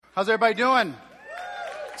How's everybody doing?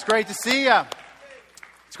 It's great to see you.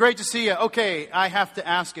 It's great to see you. Okay, I have to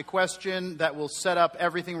ask a question that will set up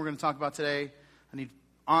everything we're going to talk about today. I need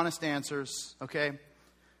honest answers, okay?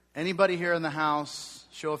 Anybody here in the house,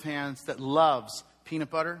 show of hands, that loves peanut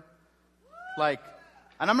butter? Like,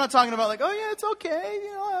 and I'm not talking about like, oh yeah, it's okay,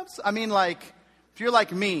 you know. I mean like, if you're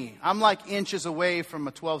like me, I'm like inches away from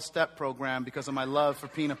a 12-step program because of my love for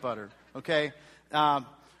peanut butter, okay? And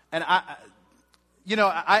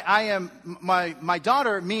I am, my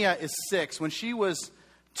daughter, Mia, is 6. When she was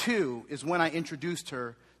 2 is when I introduced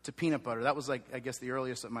her to peanut butter. That was like, I guess, the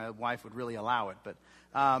earliest that my wife would really allow it. But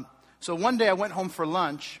so one day I went home for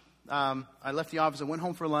lunch. I left the office and went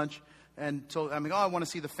home for lunch and told, I'm like, I want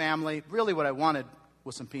to see the family. Really what I wanted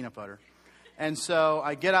was some peanut butter. And so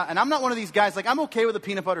I get out, and I'm not one of these guys, like, I'm okay with a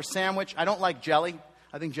peanut butter sandwich. I don't like jelly.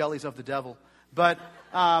 I think jelly's of the devil.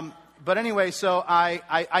 But anyway, so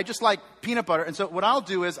I just like peanut butter. And so what I'll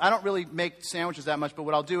do is, I don't really make sandwiches that much, but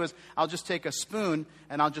what I'll do is I'll just take a spoon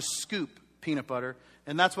and I'll just scoop peanut butter.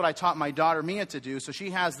 And that's what I taught my daughter Mia to do. So she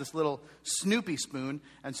has this little Snoopy spoon.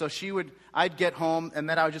 And so I'd get home and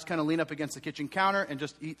then I would just kind of lean up against the kitchen counter and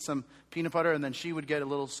just eat some peanut butter. And then she would get a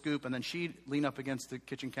little scoop and then she'd lean up against the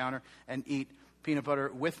kitchen counter and eat peanut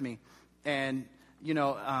butter with me. And,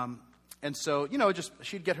 and so, just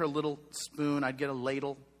she'd get her little spoon. I'd get a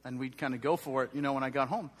ladle. And we'd kind of go for it, when I got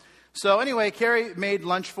home. So anyway, Carrie made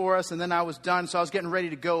lunch for us, and then I was done. So I was getting ready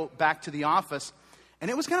to go back to the office. And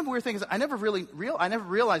it was kind of a weird thing. I never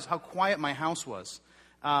realized how quiet my house was.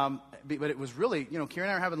 But it was really, Carrie and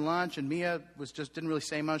I were having lunch, and Mia didn't really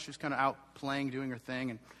say much. She was kind of out playing, doing her thing,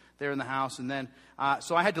 and there in the house. And then,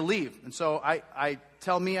 so I had to leave. And so I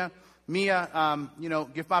tell Mia, give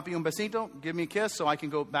Papi un besito, give me a kiss so I can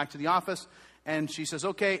go back to the office. And she says,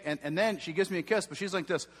 okay. And then she gives me a kiss, but she's like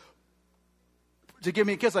this. To give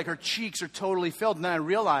me a kiss, like her cheeks are totally filled. And then I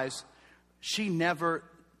realize she never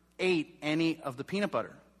ate any of the peanut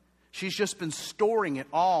butter. She's just been storing it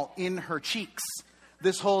all in her cheeks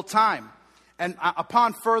this whole time. And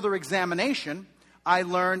upon further examination, I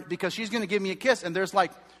learned, because she's going to give me a kiss, and there's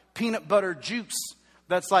like peanut butter juice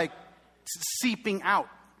that's like seeping out.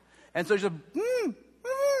 And so she's like,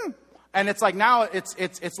 and it's like now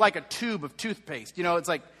it's like a tube of toothpaste. It's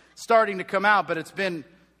like starting to come out, but it's been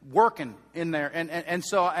working in there. And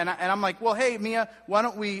so I'm like, well, hey, Mia, why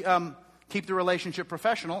don't we keep the relationship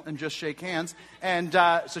professional and just shake hands? And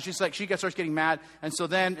so she's like, starts getting mad. And so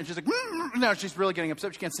then she's like, no, she's really getting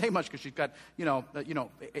upset. She can't say much because she's got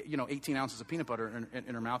 18 ounces of peanut butter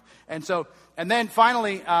in her mouth. And then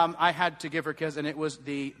finally I had to give her a kiss, and it was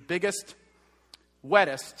the biggest,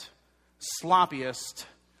 wettest, sloppiest,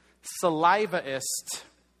 saliva-ist,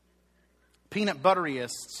 peanut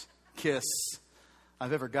butteriest kiss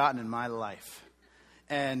I've ever gotten in my life.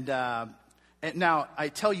 And now I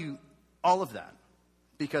tell you all of that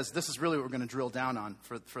because this is really what we're going to drill down on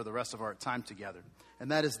for the rest of our time together.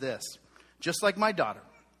 And that is this. Just like my daughter,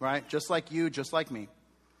 right? Just like you, just like me,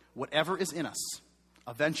 whatever is in us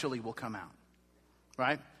eventually will come out,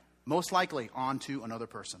 right? Most likely onto another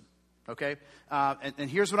person, okay?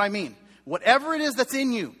 And here's what I mean. Whatever it is that's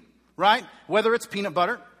in you, right? Whether it's peanut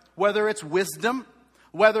butter, whether it's wisdom,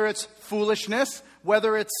 whether it's foolishness,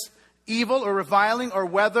 whether it's evil or reviling, or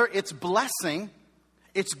whether it's blessing,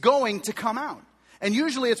 it's going to come out. And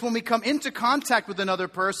usually it's when we come into contact with another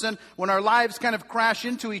person, when our lives kind of crash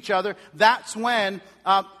into each other, that's when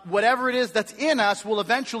whatever it is that's in us will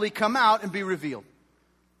eventually come out and be revealed.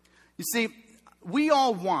 You see,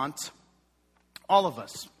 all of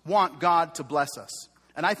us want God to bless us.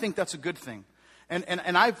 And I think that's a good thing.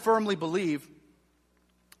 And I firmly believe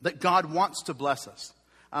that God wants to bless us.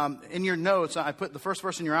 In your notes, I put the first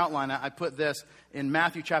verse in your outline, I put this in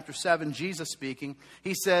Matthew chapter 7, Jesus speaking.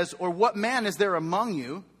 He says, or what man is there among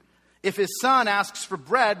you, if his son asks for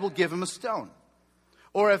bread, will give him a stone?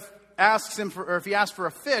 Or if he asks for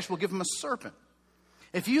a fish, will give him a serpent?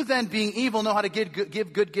 If you then, being evil, know how to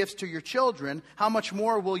give good gifts to your children, how much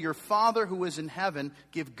more will your Father who is in heaven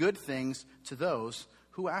give good things to those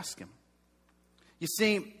who ask him? You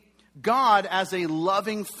see, God, as a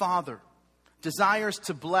loving Father, desires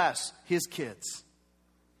to bless his kids.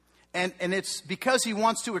 And it's because he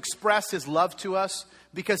wants to express his love to us,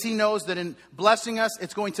 because he knows that in blessing us,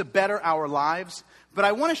 it's going to better our lives. But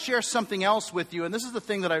I want to share something else with you, and this is the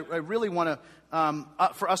thing that I really want to,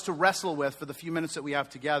 for us to wrestle with for the few minutes that we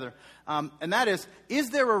have together. And that is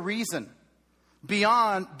there a reason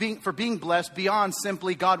for being blessed beyond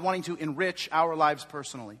simply God wanting to enrich our lives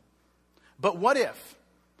personally? But what if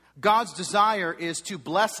God's desire is to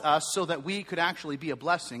bless us so that we could actually be a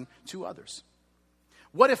blessing to others?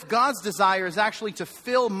 What if God's desire is actually to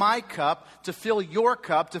fill my cup, to fill your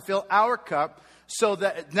cup, to fill our cup, so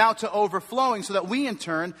that now to overflowing, so that we in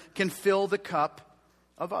turn can fill the cup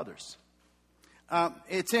of others?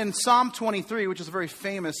 It's in Psalm 23, which is a very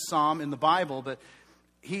famous psalm in the Bible, but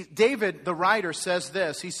David, the writer, says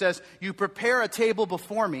this. He says, "You prepare a table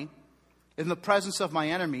before me in the presence of my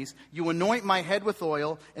enemies. You anoint my head with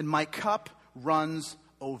oil, and my cup runs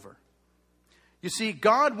over." You see,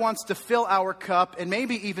 God wants to fill our cup and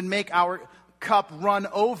maybe even make our cup run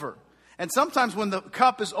over. And sometimes when the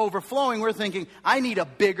cup is overflowing, we're thinking, I need a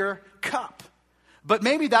bigger cup. But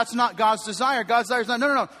maybe that's not God's desire. God's desire is not,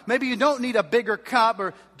 no. Maybe you don't need a bigger cup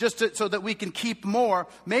or so that we can keep more.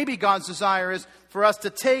 Maybe God's desire is for us to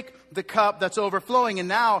take the cup that's overflowing and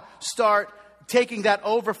now start taking that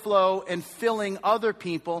overflow and filling other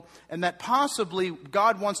people, and that possibly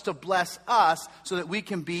God wants to bless us so that we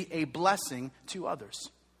can be a blessing to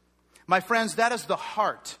others. My friends, that is the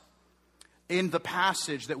heart in the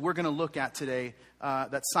passage that we're going to look at today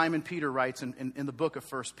that Simon Peter writes in the book of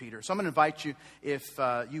 1 Peter. So I'm going to invite you, if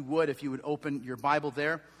you would open your Bible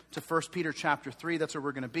there to 1 Peter chapter 3. That's where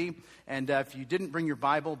we're going to be. And if you didn't bring your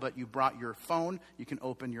Bible, but you brought your phone, you can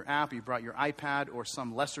open your app. You brought your iPad or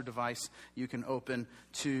some lesser device, you can open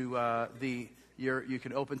to you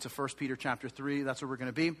can open to 1 Peter chapter 3. That's where we're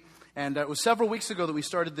going to be. And it was several weeks ago that we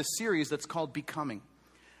started this series that's called Becoming.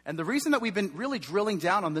 And the reason that we've been really drilling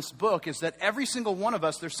down on this book is that every single one of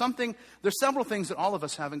us, there's several things that all of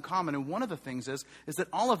us have in common. And one of the things is that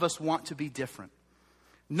all of us want to be different.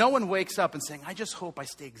 No one wakes up and saying, I just hope I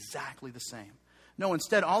stay exactly the same. No,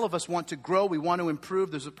 instead, all of us want to grow. We want to improve.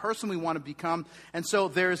 There's a person we want to become. And so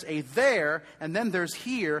there's a there, and then there's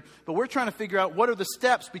here. But we're trying to figure out what are the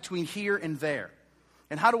steps between here and there.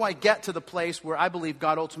 And how do I get to the place where I believe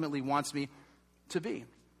God ultimately wants me to be?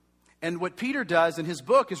 And what Peter does in his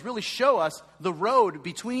book is really show us the road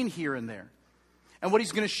between here and there. And what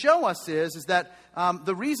he's going to show us is that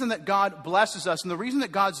the reason that God blesses us and the reason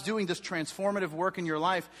that God's doing this transformative work in your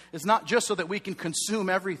life is not just so that we can consume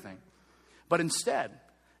everything, but instead,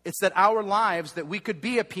 it's that our lives, that we could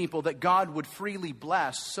be a people that God would freely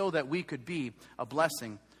bless so that we could be a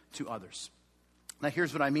blessing to others. Now,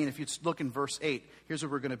 here's what I mean. If you look in verse 8, here's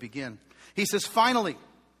where we're going to begin. He says, "Finally,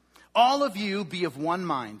 all of you be of one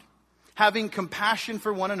mind, having compassion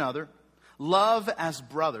for one another, love as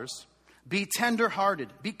brothers. Be tender-hearted,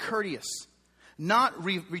 be courteous, not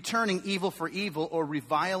returning evil for evil or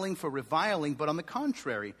reviling for reviling, but on the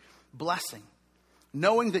contrary, blessing,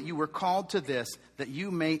 knowing that you were called to this, that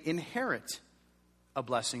you may inherit a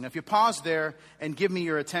blessing." Now, if you pause there and give me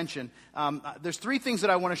your attention, there's three things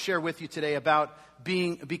that I want to share with you today about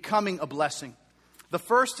becoming a blessing. The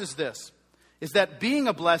first is this, is that being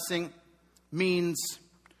a blessing means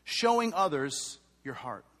showing others your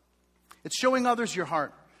heart. It's showing others your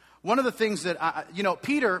heart. One of the things that,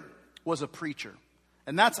 Peter was a preacher.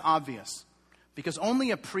 And that's obvious. Because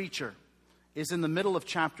only a preacher is in the middle of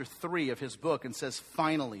chapter 3 of his book and says,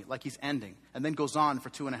 finally, like he's ending. And then goes on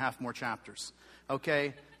for 2.5 more chapters.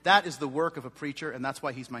 Okay? That is the work of a preacher, and that's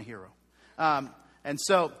why he's my hero.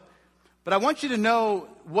 But I want you to know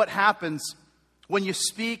what happens when you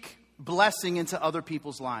speak blessing into other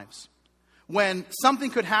people's lives. When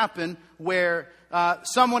something could happen where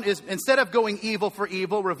someone is, instead of going evil for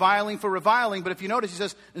evil, reviling for reviling, but if you notice, he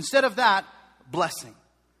says, instead of that, blessing.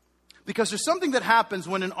 Because there's something that happens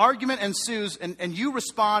when an argument ensues and you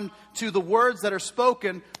respond to the words that are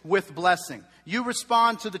spoken with blessing. You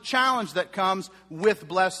respond to the challenge that comes with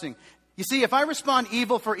blessing. You see, if I respond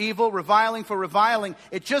evil for evil, reviling for reviling,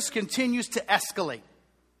 it just continues to escalate.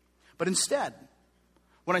 But instead,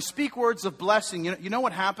 when I speak words of blessing, you know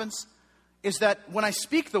what happens? Is that when I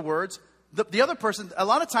speak the words, the other person, a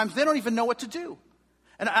lot of times, they don't even know what to do.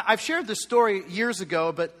 And I've shared this story years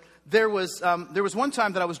ago, but there was one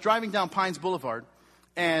time that I was driving down Pines Boulevard,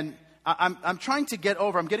 and I'm trying to get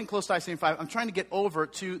over, I'm getting close to I-75, I'm trying to get over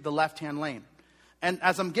to the left-hand lane. And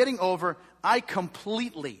as I'm getting over, I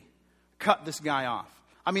completely cut this guy off.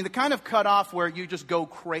 I mean, the kind of cut off where you just go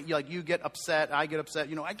crazy, like you get upset, I get upset,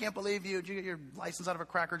 I can't believe you, did you get your license out of a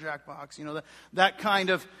Cracker Jack box, that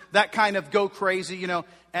kind of go crazy,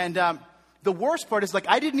 and the worst part is, like,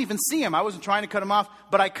 I didn't even see him. I wasn't trying to cut him off,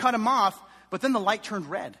 but I cut him off, but then the light turned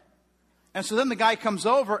red. And so then the guy comes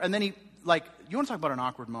over, and then he, like, you want to talk about an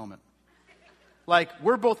awkward moment? Like,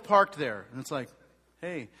 we're both parked there, and it's like,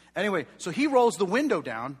 hey. Anyway, so he rolls the window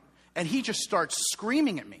down, and he just starts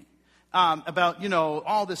screaming at me. About,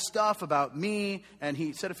 all this stuff about me, and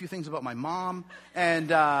he said a few things about my mom, and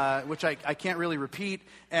which I can't really repeat,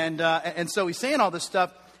 and so he's saying all this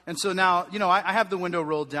stuff, And so now, I have the window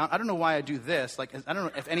rolled down. I don't know why I do this. Like, I don't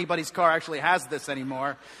know if anybody's car actually has this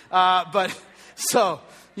anymore. But so,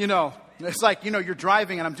 it's like, you're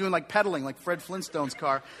driving and I'm doing like pedaling, like Fred Flintstone's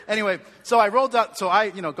car. Anyway, so I rolled down, so I,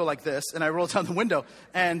 go like this and I roll down the window.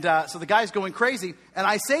 And so the guy's going crazy. And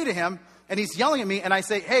I say to him, and he's yelling at me, and I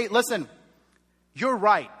say, hey, listen, you're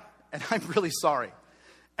right. And I'm really sorry.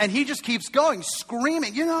 And he just keeps going,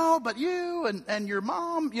 screaming, but you and your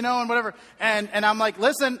mom, and whatever. And I'm like,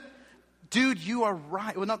 listen, dude, you are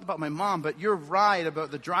right. Well, not about my mom, but you're right about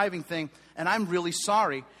the driving thing. And I'm really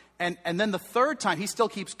sorry. And then the third time, he still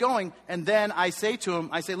keeps going. And then I say to him,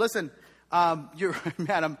 listen,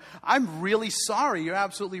 man, I'm really sorry. You're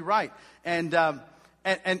absolutely right. And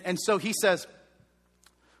so he says,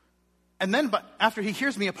 and then but after he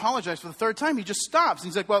hears me apologize for the third time, he just stops. And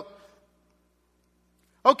he's like, well,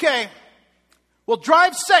 okay, well,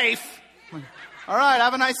 drive safe. All right,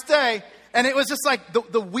 have a nice day. And it was just like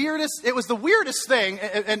the weirdest, it was the weirdest thing.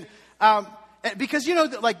 And because,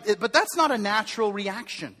 but that's not a natural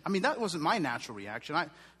reaction. I mean, that wasn't my natural reaction.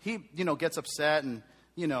 He gets upset and,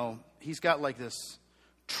 he's got like this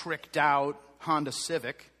tricked out Honda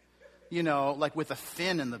Civic, like with a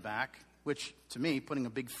fin in the back, which to me, putting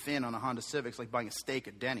a big fin on a Honda Civic is like buying a steak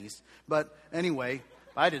at Denny's. But anyway,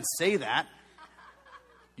 I didn't say that.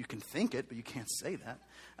 You can think it, but you can't say that.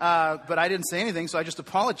 But I didn't say anything, so I just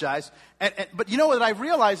apologized. But what I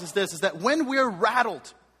realize is this, is that when we're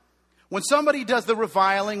rattled, when somebody does the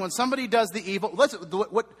reviling, when somebody does the evil,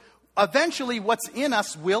 eventually what is in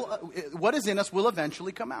us will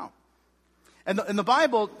eventually come out. And the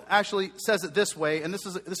Bible actually says it this way, and this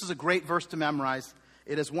is a great verse to memorize.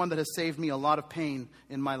 It is one that has saved me a lot of pain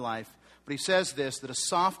in my life. But he says this, that a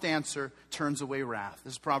soft answer turns away wrath.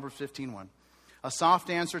 This is Proverbs 15:1. A soft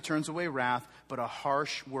answer turns away wrath, but a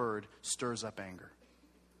harsh word stirs up anger.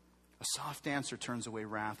 A soft answer turns away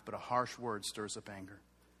wrath, but a harsh word stirs up anger.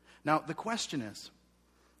 Now, the question is,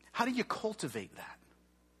 how do you cultivate that?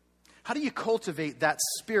 How do you cultivate that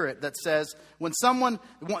spirit that says, when someone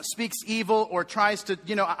speaks evil or tries to,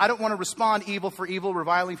 I don't want to respond evil for evil,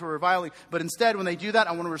 reviling for reviling, but instead when they do that,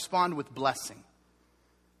 I want to respond with blessing.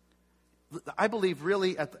 I believe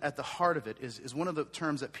really at the heart of it is one of the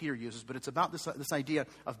terms that Peter uses, but it's about this idea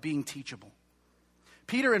of being teachable.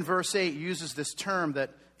 Peter in verse 8 uses this term that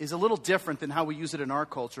is a little different than how we use it in our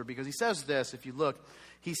culture, because he says this, if you look,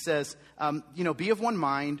 he says, be of one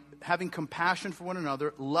mind, having compassion for one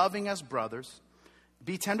another, loving as brothers,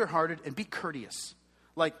 be tenderhearted, and be courteous.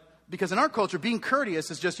 Because in our culture, being courteous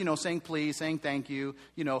is just, saying please, saying thank you,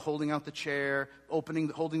 holding out the chair,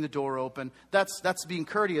 holding the door open. That's being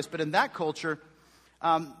courteous. But in that culture,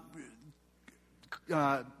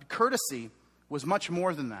 courtesy was much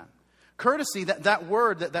more than that. Courtesy, that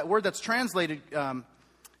word that's translated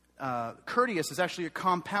courteous is actually a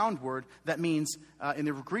compound word that means, in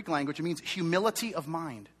the Greek language, it means humility of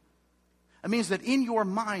mind. It means that in your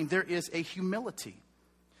mind there is a humility.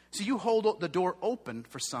 So you hold the door open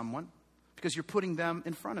for someone because you're putting them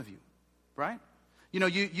in front of you, right?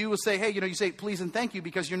 You will say, hey, you say please and thank you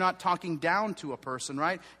because you're not talking down to a person,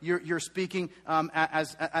 right? You're speaking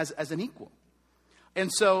as an equal.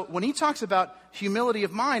 And so when he talks about humility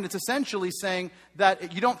of mind, it's essentially saying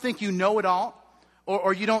that you don't think you know it all,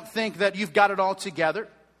 or you don't think that you've got it all together.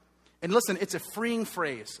 And listen, it's a freeing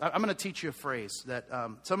phrase. I'm going to teach you a phrase that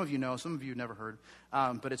some of you know, some of you never heard,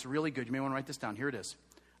 but it's really good. You may want to write this down. Here it is.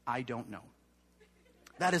 I don't know.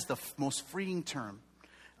 That is the most freeing term.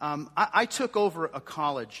 I took over a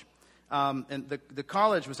college, and the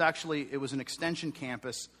college was actually, it was an extension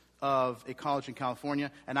campus of a college in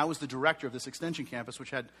California, and I was the director of this extension campus,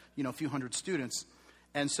 which had, a few hundred students.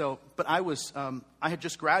 And so, but I had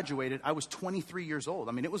just graduated. I was 23 years old.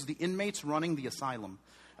 I mean, it was the inmates running the asylum,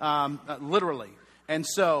 literally. And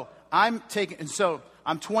so I'm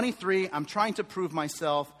 23. I'm trying to prove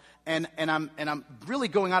myself, and I'm really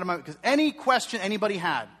going out of my, because any question anybody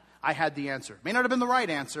had, I had the answer. May not have been the right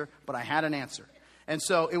answer, but I had an answer. And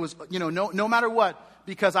so it was, no matter what,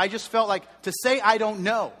 because I just felt like to say I don't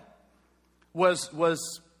know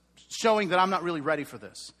was showing that I'm not really ready for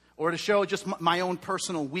this, or to show just my own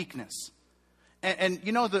personal weakness. And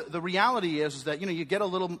the reality is that, you get a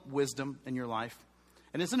little wisdom in your life.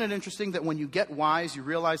 And isn't it interesting that when you get wise, you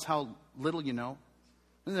realize how little you know?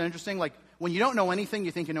 Isn't it interesting? Like, when you don't know anything,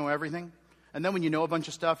 you think you know everything. And then when you know a bunch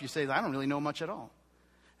of stuff, you say, I don't really know much at all.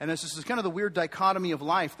 And this is kind of the weird dichotomy of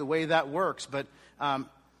life, the way that works. But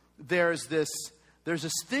there's this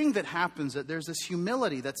thing that happens, that there's this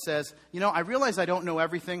humility that says, I realize I don't know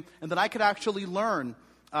everything, and that I could actually learn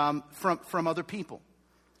from other people.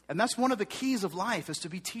 And that's one of the keys of life, is to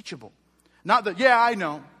be teachable. Not that, I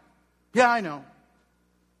know. Yeah, I know.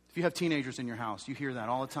 If you have teenagers in your house, you hear that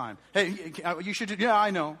all the time. Hey, you should do, yeah,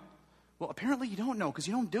 I know. Well, apparently you don't know because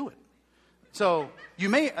you don't do it. So you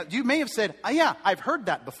may have said, yeah, I've heard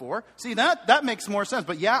that before. See, that makes more sense.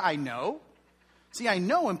 But yeah, I know. See, I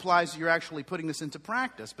know implies you're actually putting this into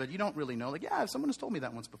practice, but you don't really know. Like, yeah, someone has told me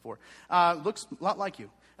that once before. Looks a lot like you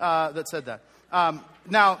that said that.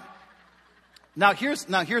 Now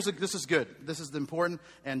this is good. This is important,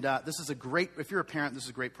 and this is a great. If you're a parent, this is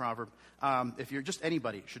a great proverb. If you're just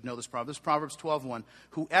anybody, should know this proverb. This is Proverbs 12:1.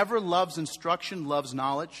 Whoever loves instruction loves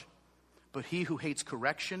knowledge, but he who hates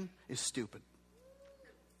correction is stupid.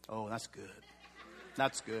 Oh, that's good.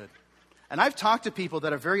 That's good. And I've talked to people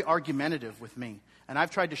that are very argumentative with me, and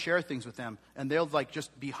I've tried to share things with them, and they'll like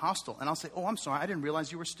just be hostile. And I'll say, oh, I'm sorry, I didn't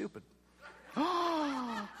realize you were stupid.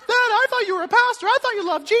 Oh, Dad, I thought you were a pastor. I thought you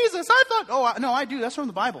loved Jesus. No, I do. That's from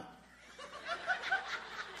the Bible.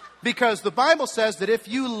 Because the Bible says that if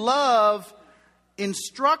you love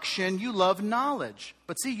instruction, you love knowledge.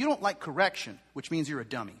 But see, you don't like correction, which means you're a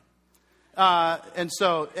dummy. But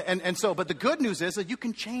the good news is that you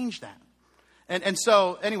can change that. And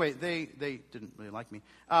so, anyway, they didn't really like me.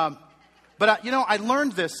 I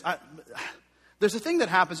learned this. There's a thing that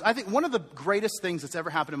happens. I think one of the greatest things that's ever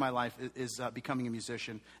happened in my life is becoming a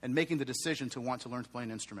musician and making the decision to want to learn to play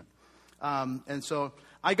an instrument. And so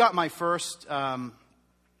I got my first guitar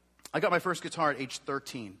at age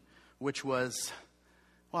 13, which was,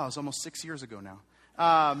 it was almost 6 years ago now.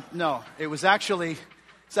 No, it's actually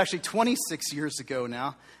 26 years ago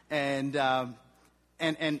now. And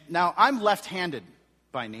now I'm left-handed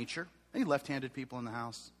by nature. Any left-handed people in the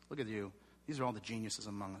house? Look at you. These are all the geniuses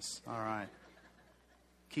among us. All right.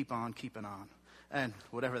 Keep on keeping on. And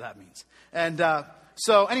whatever that means. And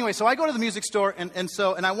so I go to the music store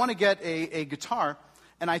and I want to get a guitar.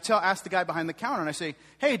 And I ask the guy behind the counter and I say,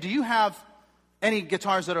 hey, do you have any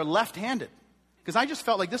guitars that are left-handed? Because I just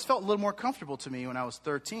felt like this felt a little more comfortable to me when I was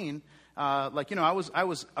 13. I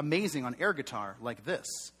was amazing on air guitar like this.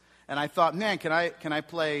 And I thought, man, can I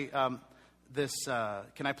play this?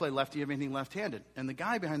 Can I play lefty? You have anything left-handed? And the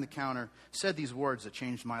guy behind the counter said these words that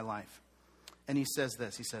changed my life. And he says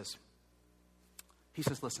this. He says,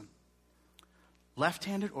 listen,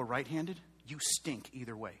 left-handed or right-handed, you stink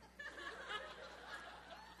either way.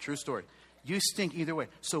 True story. You stink either way.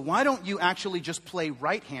 So why don't you actually just play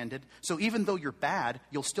right-handed? So even though you're bad,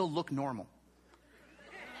 you'll still look normal.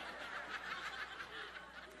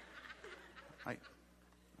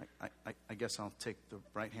 I guess I'll take the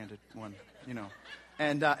right-handed one,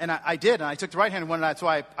 And I did, and I took the right-handed one, and that's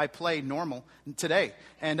why I play normal today.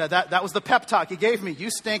 And that was the pep talk he gave me. You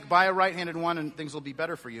stink, buy a right-handed one, and things will be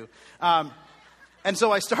better for you. And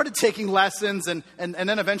so I started taking lessons, and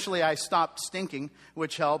then eventually I stopped stinking,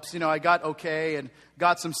 which helps. I got okay and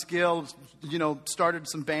got some skills, started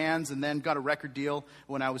some bands, and then got a record deal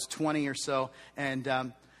when I was 20 or so.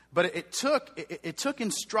 But it took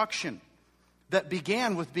instruction that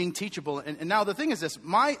began with being teachable. And now the thing is this,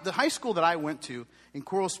 the high school that I went to in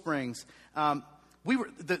Coral Springs, the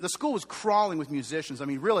school was crawling with musicians. I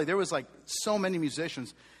mean, really, there was like so many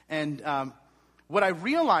musicians. And what I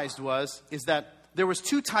realized is that there was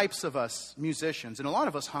two types of us musicians, and a lot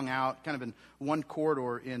of us hung out kind of in one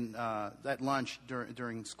corridor at lunch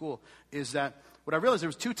during school, is that what I realized there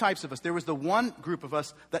was two types of us. There was the one group of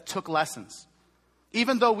us that took lessons.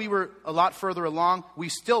 Even though we were a lot further along, we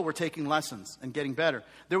still were taking lessons and getting better.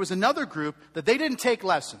 There was another group that they didn't take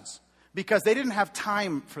lessons because they didn't have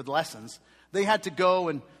time for the lessons. They had to go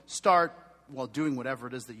and start, doing whatever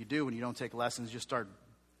it is that you do when you don't take lessons. You just start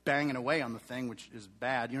banging away on the thing, which is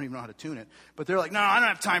bad. You don't even know how to tune it. But they're like, no, I don't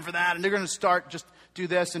have time for that. And they're going to start, just do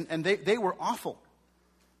this. And they were awful.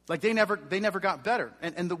 Like they never got better.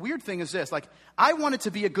 And the weird thing is this, like I wanted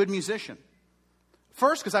to be a good musician.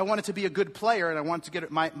 First, because I wanted to be a good player, and I wanted to get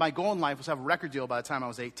it. My goal in life was to have a record deal by the time I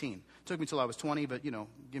was 18. It took me till I was 20, but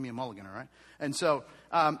give me a mulligan, all right? And so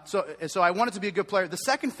I wanted to be a good player. The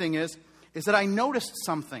second thing is that I noticed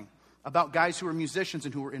something about guys who were musicians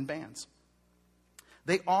and who were in bands.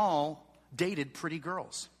 They all dated pretty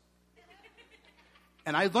girls,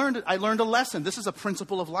 and I learned a lesson. This is a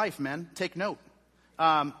principle of life, men. Take note.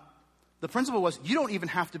 The principle was you don't even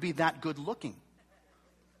have to be that good looking.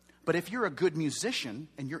 But if you're a good musician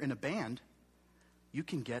and you're in a band, you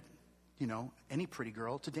can get, any pretty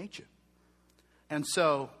girl to date you. And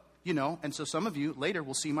so, some of you later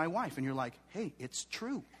will see my wife and you're like, hey, it's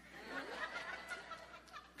true.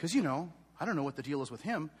 Because, I don't know what the deal is with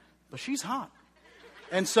him, but she's hot.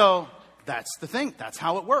 And so that's the thing. That's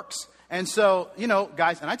how it works. And so,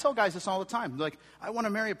 guys, and I tell guys this all the time. They're like, I want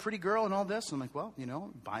to marry a pretty girl and all this. I'm like, well,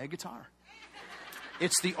 buy a guitar.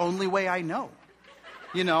 It's the only way I know.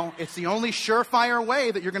 You know, it's the only surefire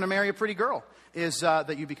way that you're going to marry a pretty girl is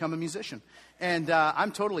that you become a musician. And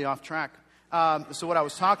I'm totally off track. So what I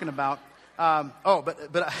was talking about, but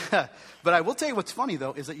I will tell you what's funny,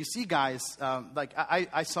 though, is that you see guys, like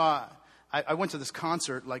I went to this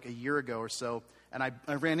concert like a year ago or so, and I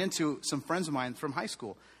ran into some friends of mine from high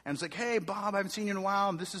school. And it's like, hey, Bob, I haven't seen you in a while,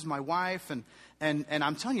 and this is my wife. And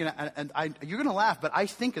I'm telling you, you're going to laugh, but I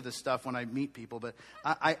think of this stuff when I meet people. But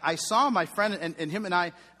I saw my friend, and him and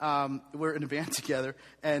I were in a band together,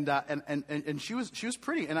 and she was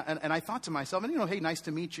pretty. And I thought to myself, and, hey, nice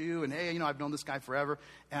to meet you, and hey, I've known this guy forever.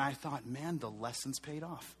 And I thought, man, the lessons paid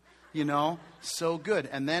off, so good.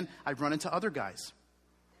 And then I'd run into other guys,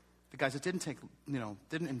 the guys that didn't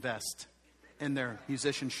invest in their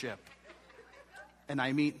musicianship. And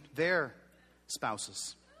I meet their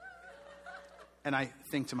spouses. And I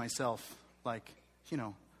think to myself, like,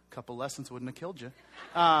 a couple lessons wouldn't have killed you.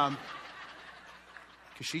 Because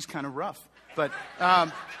she's kind of rough. But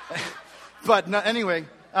no, anyway.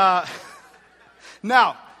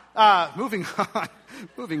 Now, moving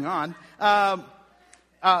on. I'm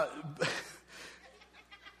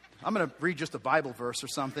going to read just a Bible verse or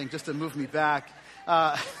something just to move me back.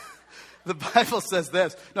 The Bible says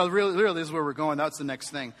this. No, really, this is where we're going. That's the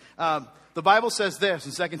next thing. The Bible says this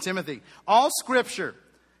in 2 Timothy. All Scripture,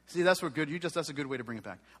 see, that's a good way to bring it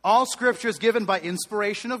back. All Scripture is given by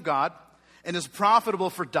inspiration of God and is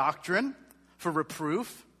profitable for doctrine, for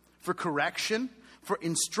reproof, for correction, for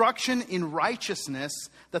instruction in righteousness,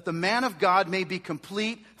 that the man of God may be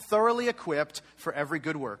complete, thoroughly equipped for every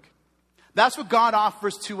good work. That's what God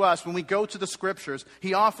offers to us when we go to the Scriptures.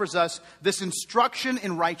 He offers us this instruction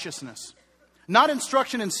in righteousness. Not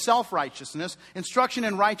instruction in self-righteousness, instruction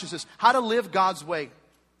in righteousness, how to live God's way.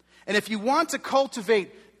 And if you want to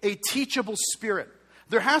cultivate a teachable spirit,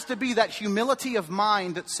 there has to be that humility of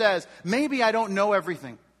mind that says, maybe I don't know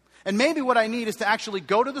everything. And maybe what I need is to actually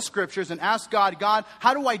go to the Scriptures and ask God,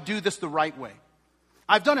 how do I do this the right way?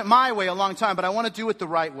 I've done it my way a long time, but I want to do it the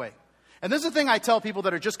right way. And this is the thing I tell people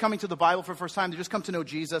that are just coming to the Bible for the first time. They just come to know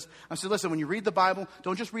Jesus. I say, listen, when you read the Bible,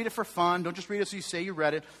 don't just read it for fun. Don't just read it so you say you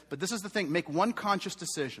read it. But this is the thing. Make one conscious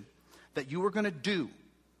decision that you are going to do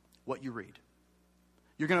what you read.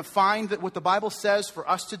 You're going to find that what the Bible says for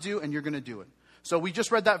us to do, and you're going to do it. So we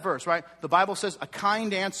just read that verse, right? The Bible says a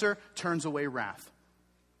kind answer turns away wrath.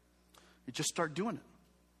 You just start doing it.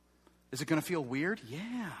 Is it going to feel weird?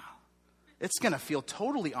 Yeah. It's going to feel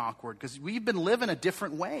totally awkward because we've been living a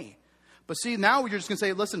different way. But see, now you're just going to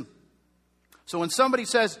say, listen, so when somebody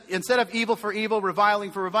says, instead of evil for evil,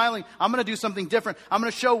 reviling for reviling, I'm going to do something different. I'm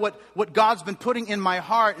going to show what God's been putting in my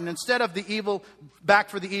heart. And instead of the evil back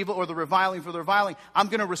for the evil or the reviling for the reviling, I'm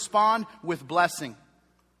going to respond with blessing.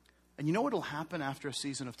 And you know what will happen after a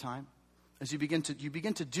season of time? As you begin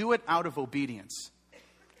to do it out of obedience.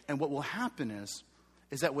 And what will happen is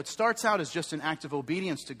that what starts out as just an act of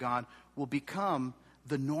obedience to God will become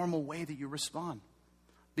the normal way that you respond.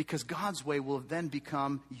 Because God's way will then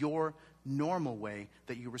become your normal way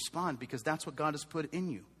that you respond. Because that's what God has put in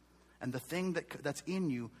you. And the thing that's in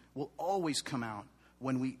you will always come out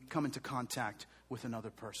when we come into contact with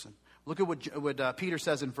another person. Look at what Peter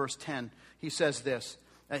says in verse 10. He says this.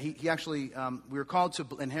 He actually, we were called to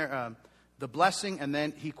inherit the blessing. And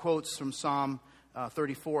then he quotes from Psalm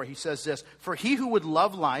 34. He says this. For he who would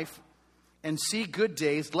love life and see good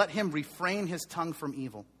days, let him refrain his tongue from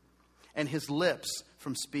evil and his lips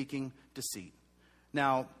from speaking deceit.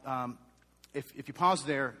 Now, if you pause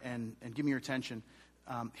there and give me your attention,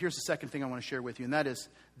 here's the second thing I want to share with you, and that is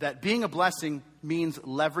that being a blessing means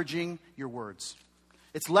leveraging your words.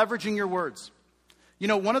 It's leveraging your words.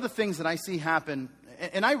 One of the things that I see happen,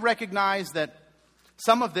 and I recognize that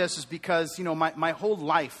some of this is because, my whole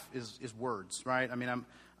life is words, right? I mean,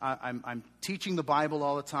 I'm teaching the Bible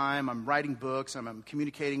all the time. I'm writing books. I'm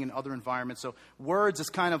communicating in other environments. So words is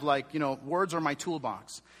kind of like, words are my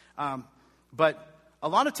toolbox. But a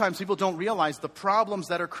lot of times people don't realize the problems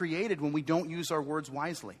that are created when we don't use our words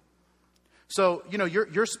wisely. So,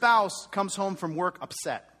 your spouse comes home from work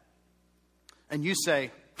upset. And you say,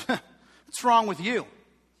 what's wrong with you?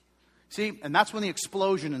 See, and that's when the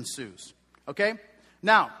explosion ensues. Okay?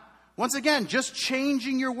 Now, once again, just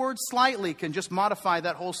changing your words slightly can just modify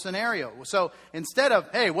that whole scenario. So instead of,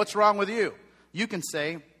 hey, what's wrong with you? You can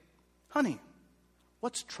say, honey,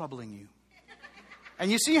 what's troubling you? And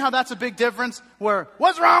you see how that's a big difference where,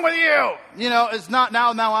 what's wrong with you? It's not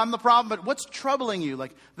now I'm the problem, but what's troubling you?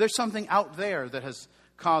 Like there's something out there that has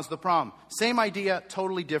caused the problem. Same idea,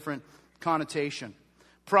 totally different connotation.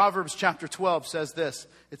 Proverbs chapter 12 says this.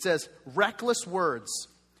 It says, reckless words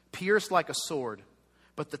pierce like a sword,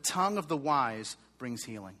 but the tongue of the wise brings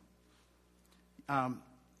healing.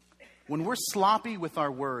 when we're sloppy with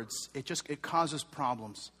our words, it causes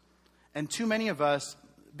problems. And too many of us,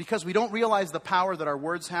 because we don't realize the power that our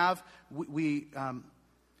words have, we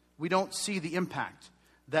don't see the impact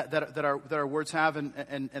that our words have,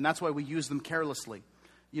 and that's why we use them carelessly.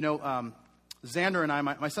 You know, Xander and I,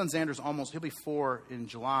 my son Xander's he'll be 4 in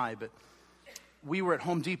July, but we were at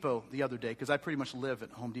Home Depot the other day, because I pretty much live at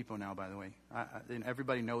Home Depot now, by the way. And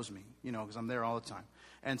everybody knows me, you know, because I'm there all the time.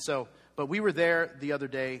 And so, but we were there the other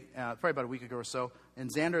day, probably about a week ago or so, and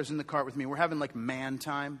Xander's in the cart with me. We're having like man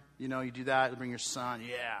time. You know, you do that, you bring your son.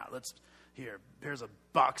 Yeah, here's a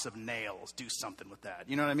box of nails. Do something with that.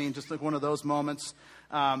 You know what I mean? Just like one of those moments.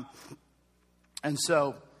 And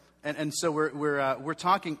so we're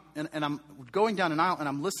talking, and I'm going down an aisle, and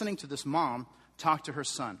I'm listening to this mom talk to her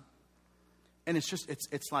son. And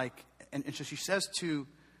it's like, and so she says to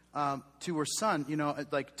her son, you know,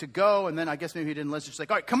 like to go, and then I guess maybe he didn't listen. She's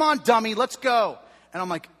like, all right, come on, dummy, let's go. And I'm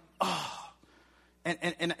like, oh.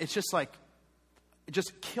 And it's just like, it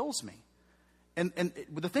just kills me. And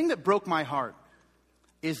the thing that broke my heart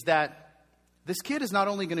is that this kid is not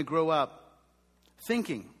only going to grow up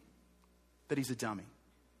thinking that he's a dummy,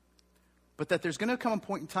 but that there's going to come a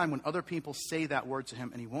point in time when other people say that word to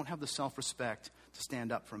him, and he won't have the self-respect to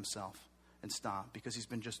stand up for himself and stop, because he's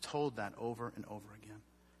been just told that over and over again.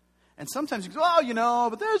 And sometimes you go, oh, you know,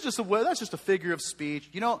 but that's just a figure of speech.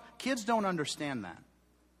 You know, kids don't understand that.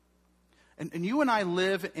 And you and I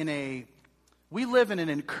live in an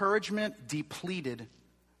encouragement depleted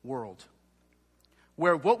world,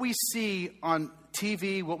 where what we see on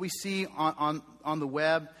TV, what we see on the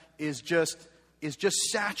web is just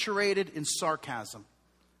saturated in sarcasm.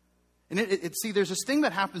 And see, there's this thing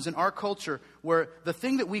that happens in our culture where the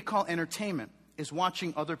thing that we call entertainment is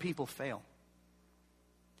watching other people fail.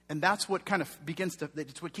 And that's what kind of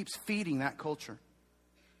it's what keeps feeding that culture.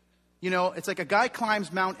 You know, it's like a guy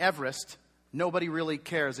climbs Mount Everest. Nobody really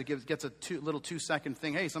cares. It gets a little 2-second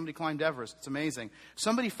thing. Hey, somebody climbed Everest. It's amazing.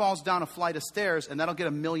 Somebody falls down a flight of stairs, and that'll get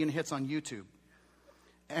 1 million hits on YouTube.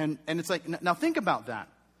 And it's like, now think about that.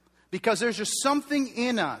 Because there's just something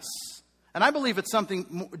in us, and I believe it's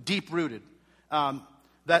something deep-rooted,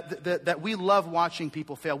 that we love watching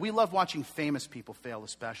people fail. We love watching famous people fail,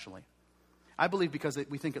 especially. I believe because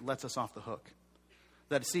we think it lets us off the hook.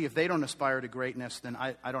 That, see, if they don't aspire to greatness, then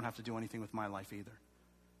I don't have to do anything with my life either.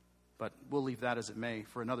 But we'll leave that as it may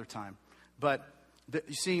for another time. But,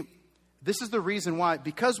 you see, this is the reason why.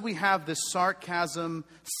 Because we have this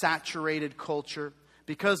sarcasm-saturated culture,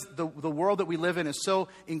 because the world that we live in is so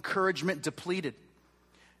encouragement depleted,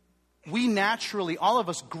 we naturally, all of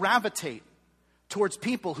us, gravitate towards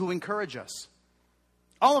people who encourage us.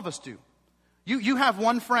 All of us do. You have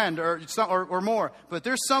one friend or more, but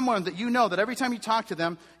there's someone that you know that every time you talk to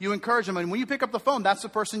them, you encourage them. And when you pick up the phone, that's the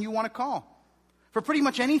person you want to call for pretty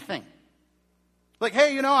much anything. Like,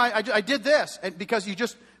 hey, you know, I did this, and because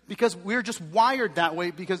we're just wired that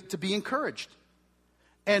way to be encouraged.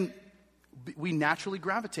 And we naturally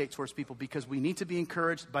gravitate towards people because we need to be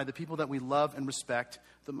encouraged by the people that we love and respect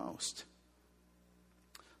the most.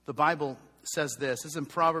 The Bible says this is in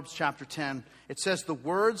Proverbs chapter 10. It says, the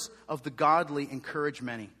words of the godly encourage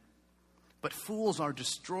many, but fools are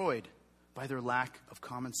destroyed by their lack of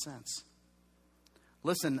common sense.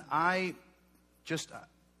 Listen,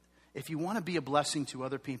 if you want to be a blessing to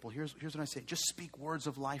other people, here's what I say. Just speak words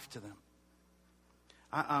of life to them.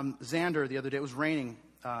 Xander, the other day, it was raining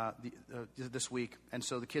this week, and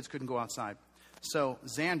so the kids couldn't go outside. So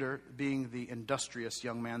Xander, being the industrious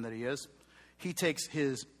young man that he is, he takes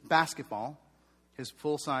his basketball, his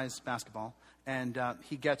full-size basketball, and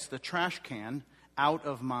he gets the trash can out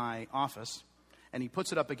of my office, and he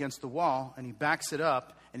puts it up against the wall, and he backs it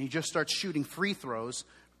up, and he just starts shooting free throws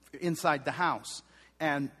inside the house.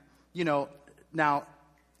 And, you know, now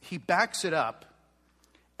he backs it up,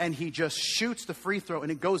 and he just shoots the free throw,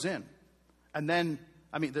 and it goes in. And then,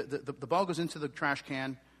 I mean, the ball goes into the trash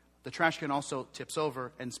can. The trash can also tips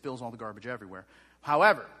over and spills all the garbage everywhere.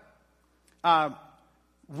 However,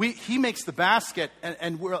 he makes the basket,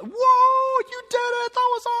 and we're like, whoa, you did it, that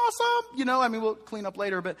was awesome. You know, I mean, we'll clean up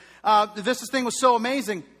later, but this thing was so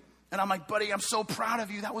amazing. And I'm like, buddy, I'm so proud of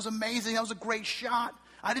you. That was amazing. That was a great shot.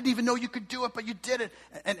 I didn't even know you could do it, but you did it.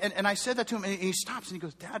 And I said that to him, and he stops, and he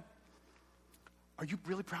goes, Dad, are you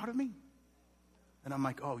really proud of me? And I'm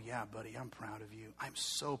like, oh, yeah, buddy, I'm proud of you. I'm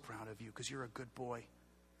so proud of you because you're a good boy.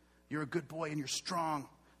 You're a good boy, and you're strong.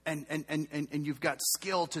 And you've got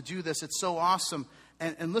skill to do this. It's so awesome.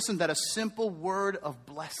 And listen, that a simple word of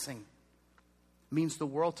blessing means the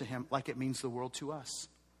world to him like it means the world to us.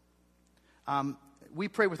 We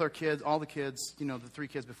pray with our kids, all the kids, you know, the 3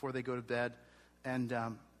 kids before they go to bed. And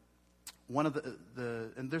one of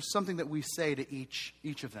and there's something that we say to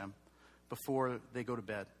each of them before they go to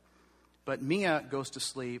bed. But Mia goes to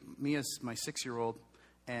sleep. Mia's my 6-year-old,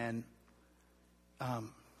 and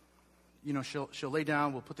she'll lay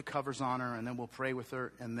down. We'll put the covers on her, and then we'll pray with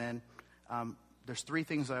her. And then there's 3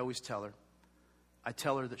 things I always tell her. I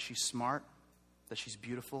tell her that she's smart, that she's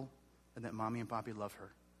beautiful, and that Mommy and Papi love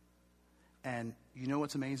her. And you know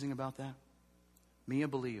what's amazing about that? Mia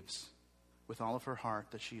believes with all of her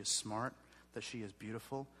heart that she is smart, that she is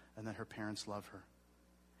beautiful, and that her parents love her.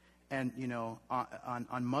 And,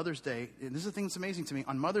 on Mother's Day, and this is the thing that's amazing to me,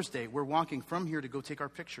 on Mother's Day, we're walking from here to go take our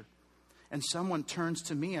picture. And someone turns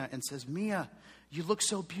to Mia and says, "Mia, you look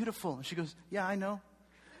so beautiful." And she goes, "Yeah, I know."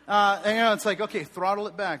 And it's like, okay, throttle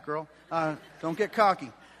it back, girl. Don't get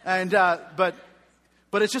cocky. And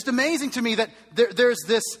but it's just amazing to me that there's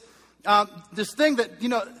this thing that,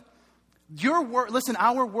 listen,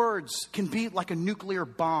 our words can be like a nuclear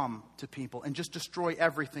bomb to people and just destroy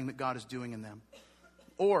everything that God is doing in them.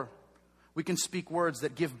 Or we can speak words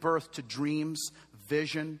that give birth to dreams,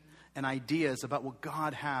 vision, and ideas about what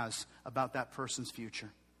God has about that person's future.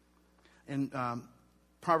 In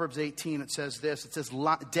Proverbs 18, it says this. It says,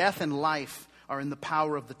 "Death and life are in the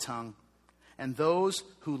power of the tongue, and those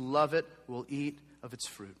who love it will eat of its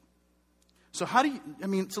fruit." So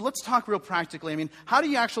so let's talk real practically. How do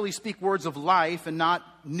you actually speak words of life and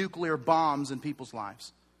not nuclear bombs in people's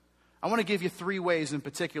lives? I want to give you 3 ways in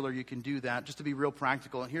particular you can do that, just to be real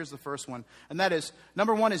practical. And here's the first one. And that is,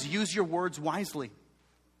 number 1 is use your words wisely.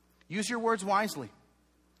 Use your words wisely.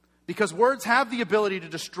 Because words have the ability to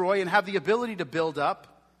destroy and have the ability to build up.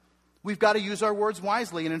 We've got to use our words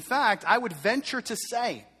wisely. And in fact, I would venture to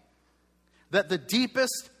say that the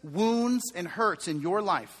deepest wounds and hurts in your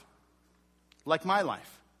life, like my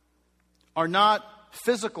life, are not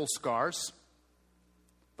physical scars,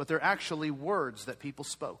 but they're actually words that people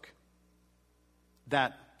spoke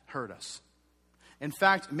that hurt us. In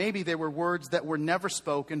fact, maybe they were words that were never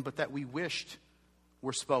spoken, but that we wished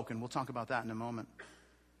were spoken. We'll talk about that in a moment.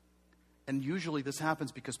 And usually this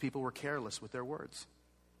happens because people were careless with their words.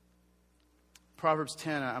 Proverbs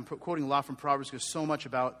 10, I'm quoting a lot from Proverbs because so much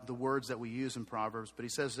about the words that we use in Proverbs. But he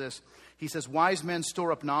says this. He says, "Wise men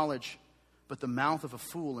store up knowledge, but the mouth of a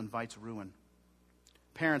fool invites ruin."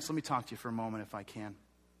 Parents, let me talk to you for a moment if I can.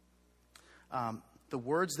 The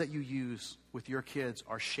words that you use with your kids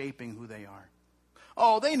are shaping who they are.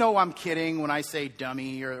 Oh, they know I'm kidding when I say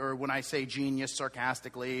dummy or when I say genius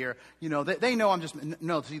sarcastically, or, they know I'm just,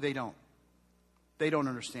 no, see, they don't. They don't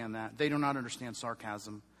understand that. They do not understand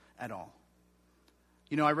sarcasm at all.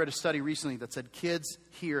 I read a study recently that said kids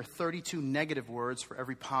hear 32 negative words for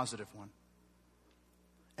every positive one.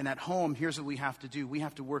 And at home, here's what we have to do. We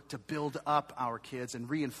have to work to build up our kids and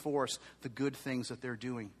reinforce the good things that they're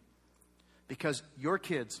doing. Because your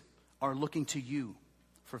kids are looking to you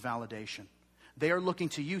for validation. They are looking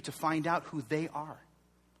to you to find out who they are.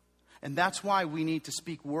 And that's why we need to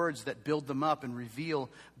speak words that build them up and reveal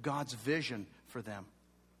God's vision for them.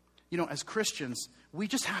 As Christians, we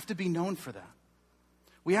just have to be known for that.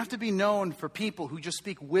 We have to be known for people who just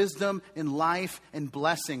speak wisdom and life and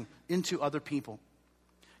blessing into other people.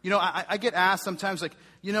 I get asked sometimes, like,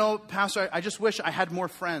 Pastor, I just wish I had more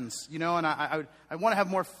friends, and I want to have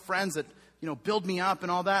more friends that, build me up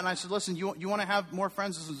and all that. And I said, listen, you want to have more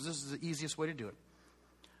friends? This is the easiest way to do it.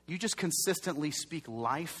 You just consistently speak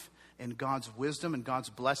life and God's wisdom and God's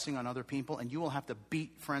blessing on other people, and you will have to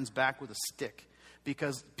beat friends back with a stick,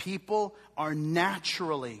 because people are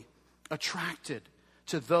naturally attracted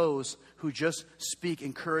to those who just speak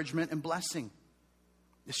encouragement and blessing.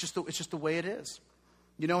 It's just the way it is.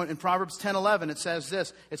 In Proverbs 10:11, it says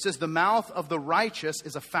this. It says, "The mouth of the righteous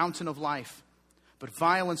is a fountain of life, but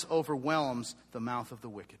violence overwhelms the mouth of the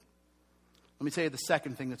wicked." Let me tell you the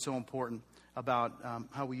second thing that's so important about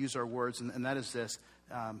how we use our words, and that is this.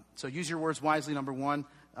 So use your words wisely, number 1.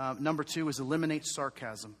 Number 2 is eliminate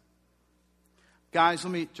sarcasm. Guys,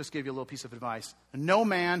 let me just give you a little piece of advice. No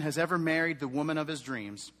man has ever married the woman of his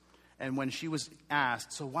dreams. And when she was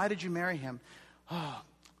asked, "So why did you marry him?" "Oh,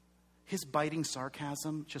 his biting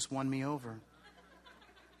sarcasm just won me over.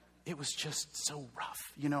 It was just so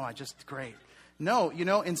rough. Great." No,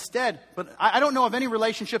 instead, but I don't know of any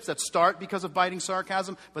relationships that start because of biting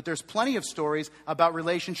sarcasm, but there's plenty of stories about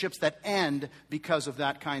relationships that end because of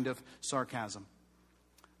that kind of sarcasm.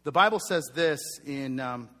 The Bible says this in,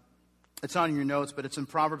 it's on your notes, but it's in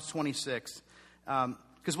Proverbs 26.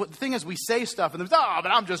 Because the thing is, we say stuff and but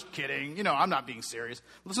I'm just kidding. I'm not being serious.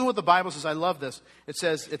 Listen to what the Bible says. I love this. It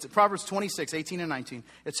says, it's Proverbs 26, 18 and 19.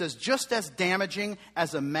 It says, "Just as damaging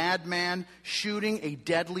as a madman shooting a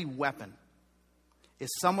deadly weapon is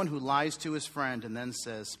someone who lies to his friend and then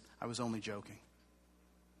says, I was only joking.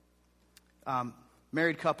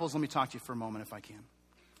 Married couples, let me talk to you for a moment if I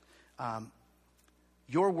can.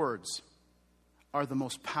 Your words are the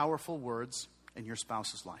most powerful words in your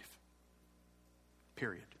spouse's life.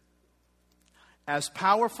 Period. As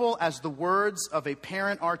powerful as the words of a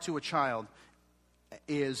parent are to a child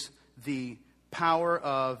is the power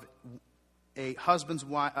of a husband's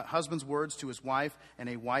words to his wife and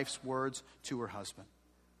a wife's words to her husband.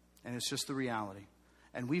 And it's just the reality.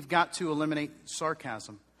 And we've got to eliminate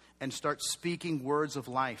sarcasm and start speaking words of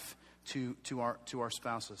life to our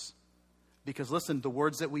spouses. Because listen, the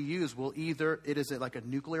words that we use will either, it is like a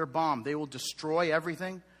nuclear bomb. They will destroy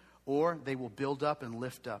everything, or they will build up and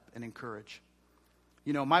lift up and encourage.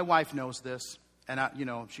 You know, my wife knows this, and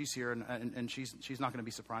she's here, and she's not going to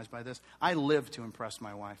be surprised by this. I live to impress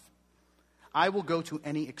my wife. I will go to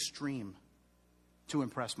any extreme to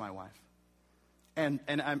impress my wife, and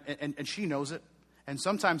she knows it. And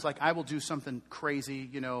sometimes, like, I will do something crazy,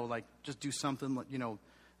 like just do something,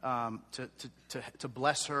 to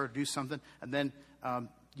bless her, do something, and then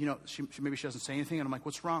she maybe she doesn't say anything, and I'm like,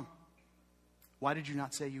 what's wrong? Why did you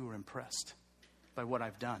not say you were impressed by what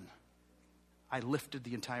I've done? I lifted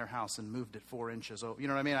the entire house and moved it 4 inches. Oh, you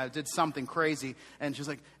know what I mean? I did something crazy. And she's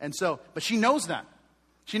like, but she knows that.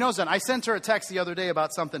 She knows that. I sent her a text the other day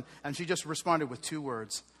about something, and she just responded with 2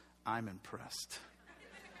 words. I'm impressed.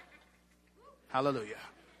 Hallelujah.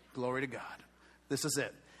 Glory to God. This is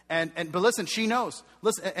it. But listen, she knows.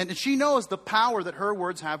 Listen, and she knows the power that her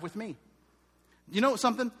words have with me. You know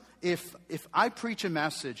something? If I preach a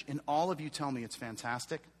message and all of you tell me it's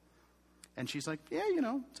fantastic, and she's like, yeah,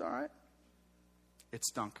 it's all right. It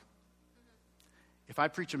stunk. If I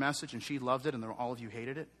preach a message and she loved it and all of you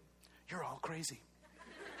hated it, you're all crazy.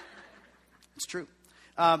 It's true.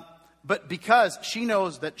 But because she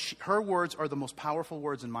knows that her words are the most powerful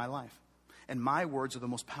words in my life, and my words are the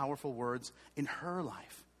most powerful words in her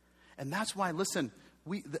life. And that's why, listen,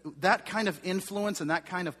 that kind of influence and that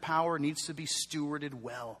kind of power needs to be stewarded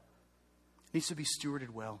well. It needs to be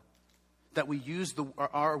stewarded well. That we use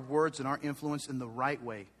our words and our influence in the right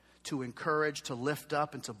way to encourage, to lift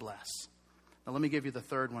up, and to bless. Now let me give you the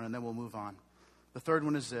third one, and then we'll move on. The third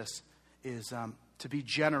one is this, to be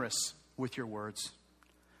generous with your words.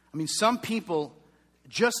 I mean, some people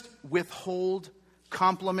just withhold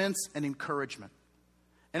compliments and encouragement.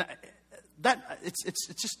 And it's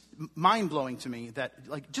just mind-blowing to me that,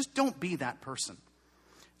 like, just don't be that person.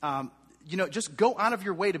 Just go out of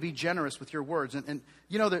your way to be generous with your words. And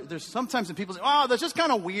there's sometimes when people say, oh, that's just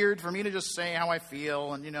kind of weird for me to just say how I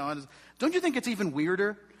feel. And, don't you think it's even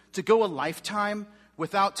weirder to go a lifetime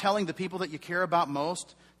without telling the people that you care about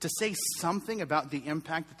most to say something about the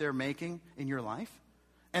impact that they're making in your life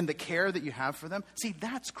and the care that you have for them? See,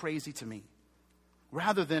 that's crazy to me.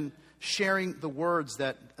 Rather than sharing the words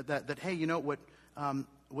that hey, you know what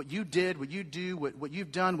you did, what you do, what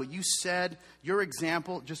you've done, what you said, your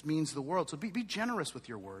example just means the world. So be generous with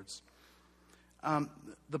your words.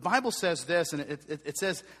 The Bible says this, and it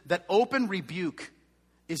says that open rebuke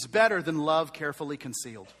is better than love carefully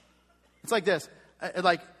concealed. It's like this.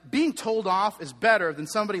 Like being told off is better than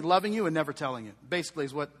somebody loving you and never telling you. Basically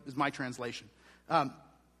is what is my translation.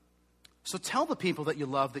 So tell the people that you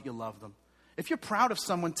love them. If you're proud of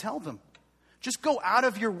someone, tell them. Just go out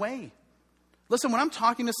of your way. Listen, when I'm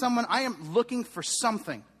talking to someone, I am looking for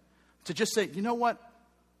something to just say, you know what?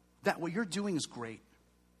 What you're doing is great.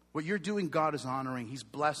 What you're doing, God is honoring. He's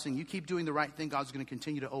blessing. You keep doing the right thing, God's going to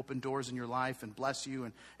continue to open doors in your life and bless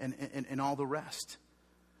you and all the rest.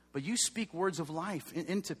 But you speak words of life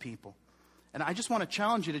into people. And I just want to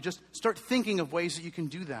challenge you to just start thinking of ways that you can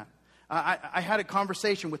do that. I had a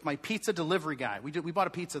conversation with my pizza delivery guy. We bought a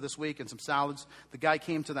pizza this week and some salads. The guy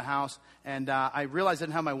came to the house, and I realized I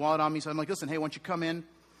didn't have my wallet on me. So I'm like, listen, hey, why don't you come in,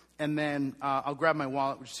 and then I'll grab my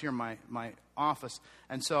wallet, which is here in my office.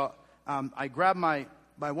 And so I grabbed my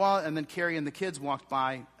wallet, and then Carrie and the kids walked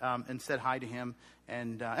by and said hi to him.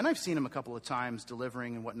 And I've seen him a couple of times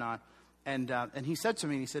delivering and whatnot. And he said to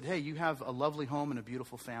me, he said, hey, you have a lovely home and a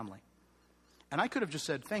beautiful family. And I could have just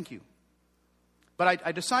said, thank you. But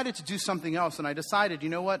I decided to do something else, and I decided, you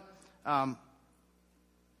know what?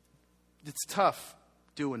 It's tough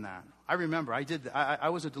doing that. I remember I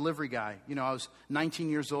was a delivery guy. I was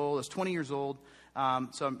 19 years old. I was 20 years old.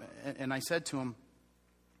 And I said to him,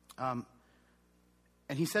 and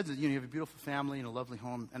he said that, you have a beautiful family and a lovely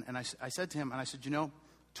home. And I said to him, and I said,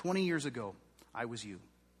 20 years ago, I was you.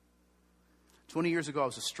 20 years ago, I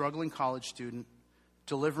was a struggling college student,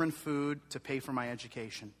 delivering food to pay for my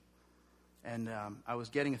education. And I was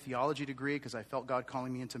getting a theology degree because I felt God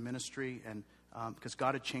calling me into ministry. And because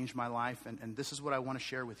God had changed my life. And this is what I want to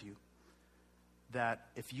share with you. That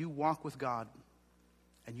if you walk with God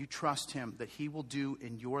and you trust Him, that He will do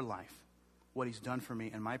in your life what He's done for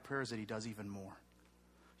me. And my prayer is that He does even more.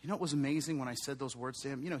 You know what was amazing when I said those words to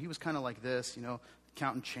him? You know, he was kind of like this, you know,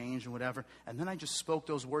 counting change and whatever. And then I just spoke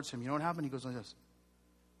those words to him. You know what happened? He goes like this.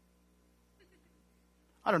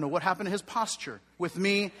 I don't know what happened to his posture with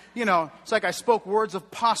me. You know, it's like I spoke words of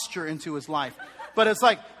posture into his life. But it's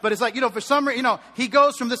like, you know, for some reason, you know, he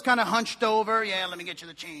goes from this kind of hunched over, yeah, let me get you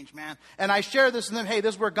the change, man. And I share this with him, hey,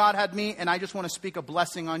 this is where God had me, and I just want to speak a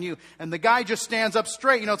blessing on you. And the guy just stands up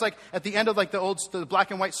straight. You know, it's like at the end of like the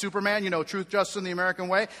black and white Superman, you know, truth, justice, and the American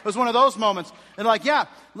way. It was one of those moments. And like, yeah.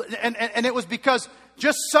 And it was because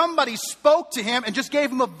just somebody spoke to him and just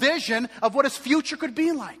gave him a vision of what his future could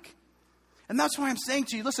be like. And that's why I'm saying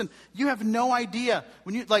to you, listen, you have no idea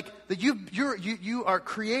when you like that you are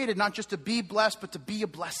created not just to be blessed, but to be a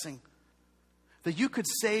blessing. That you could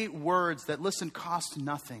say words that, listen, cost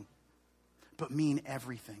nothing, but mean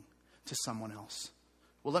everything to someone else.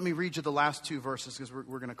 Well, let me read you the last two verses because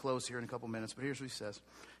we're going to close here in a couple minutes. But here's what he says.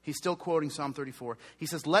 He's still quoting Psalm 34. He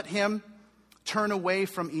says, let him turn away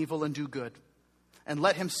from evil and do good, and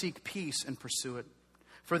let him seek peace and pursue it.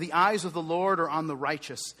 For the eyes of the Lord are on the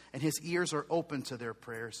righteous, and His ears are open to their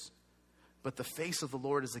prayers. But the face of the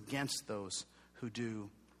Lord is against those who do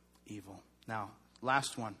evil. Now,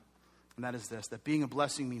 last one, and that is this, that being a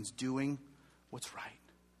blessing means doing what's right.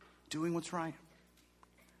 Doing what's right.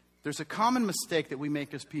 There's a common mistake that we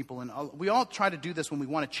make as people, and we all try to do this when we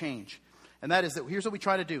want to change. And that is that here's what we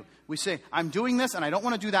try to do. We say, I'm doing this, and I don't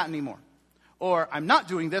want to do that anymore. Or I'm not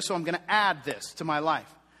doing this, so I'm going to add this to my life.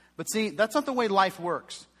 But see, that's not the way life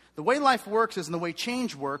works. The way life works is, and the way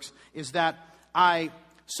change works, is that I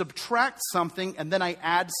subtract something and then I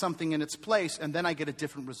add something in its place and then I get a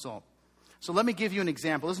different result. So let me give you an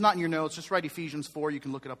example. This is not in your notes. Just write Ephesians 4. You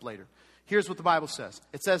can look it up later. Here's what the Bible says.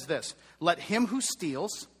 It says this. Let him who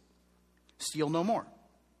steals, steal no more.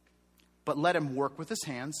 But let him work with his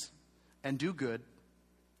hands and do good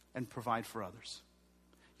and provide for others.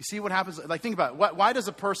 You see what happens? Like, think about it. Why does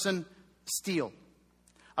a person steal?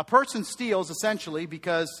 A person steals essentially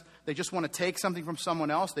because they just want to take something from someone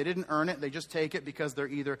else. They didn't earn it. They just take it because they're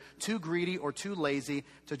either too greedy or too lazy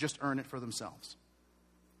to just earn it for themselves.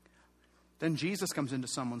 Then Jesus comes into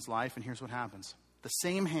someone's life, and here's what happens. The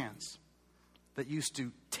same hands that used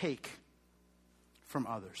to take from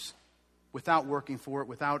others without working for it,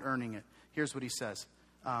 without earning it. Here's what he says.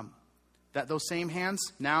 That those same hands,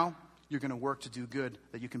 now you're going to work to do good,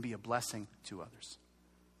 that you can be a blessing to others.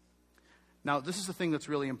 Now, this is the thing that's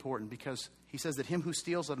really important, because he says that him who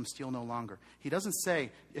steals, let him steal no longer. He doesn't say,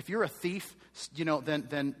 if you're a thief, you know,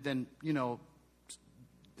 then you know,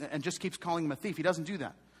 and just keeps calling him a thief. He doesn't do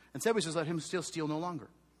that. Instead, he says, let him steal no longer.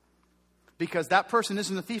 Because that person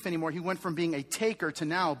isn't a thief anymore. He went from being a taker to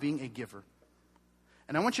now being a giver.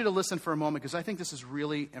 And I want you to listen for a moment, because I think this is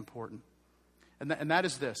really important. And that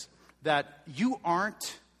is this, that you are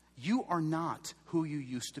not who you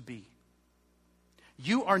used to be.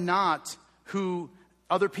 You are not who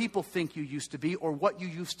other people think you used to be or what you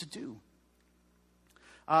used to do.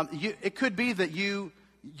 It could be that you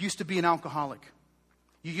used to be an alcoholic.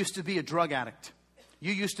 You used to be a drug addict.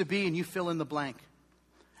 You used to be, and you fill in the blank.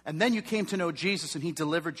 And then you came to know Jesus, and He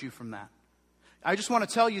delivered you from that. I just want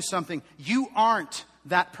to tell you something. You aren't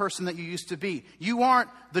that person that you used to be. You aren't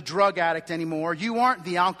the drug addict anymore. You aren't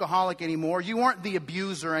the alcoholic anymore. You aren't the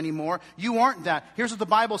abuser anymore. You aren't that. Here's what the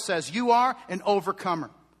Bible says. You are an overcomer.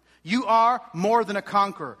 You are more than a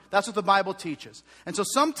conqueror. That's what the Bible teaches. And so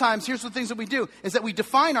sometimes, here's the things that we do, is that we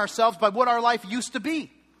define ourselves by what our life used to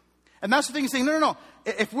be. And that's the thing he's saying, no.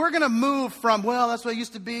 If we're going to move from, well, that's what I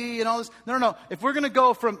used to be and all this. No. If we're going to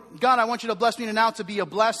go from, God, I want you to bless me, and now to be a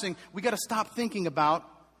blessing, we got to stop thinking about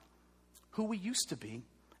who we used to be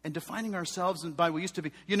and defining ourselves by what we used to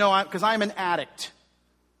be. You know, because I'm an addict.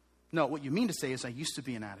 No, what you mean to say is I used to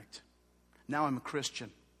be an addict. Now I'm a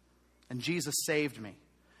Christian. And Jesus saved me.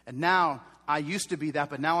 And now I used to be that,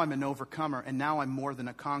 but now I'm an overcomer. And now I'm more than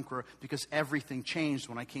a conqueror, because everything changed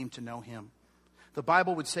when I came to know Him. The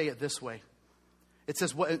Bible would say it this way. It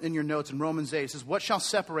says, what in your notes in Romans 8, it says, what shall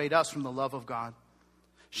separate us from the love of God?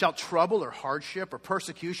 Shall trouble or hardship or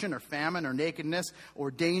persecution or famine or nakedness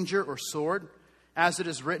or danger or sword? As it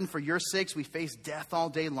is written, for your sakes we face death all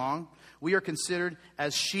day long. We are considered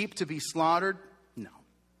as sheep to be slaughtered. No.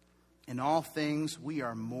 In all things we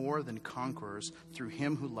are more than conquerors through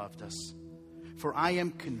Him who loved us. For I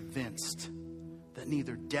am convinced that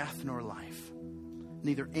neither death nor life,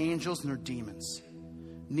 neither angels nor demons,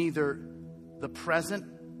 neither the present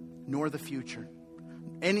nor the future,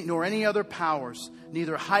 nor any other powers,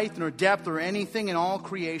 neither height nor depth or anything in all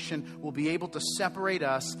creation will be able to separate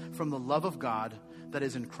us from the love of God that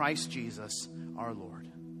is in Christ Jesus our Lord.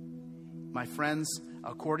 My friends,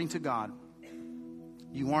 according to God,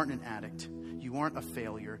 you aren't an addict. You aren't a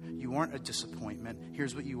failure. You aren't a disappointment.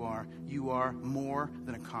 Here's what you are. You are more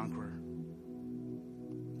than a conqueror.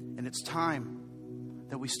 And it's time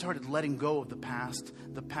that we started letting go of the past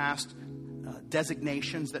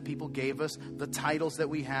designations that people gave us, the titles that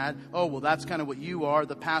we had. Oh, well, that's kind of what you are,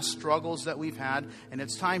 the past struggles that we've had. And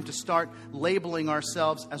it's time to start labeling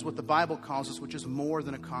ourselves as what the Bible calls us, which is more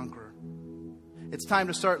than a conqueror. It's time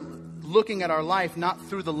to start looking at our life not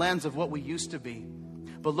through the lens of what we used to be,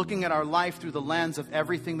 but looking at our life through the lens of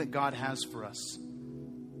everything that God has for us.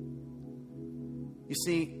 You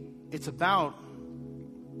see, it's about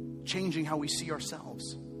changing how we see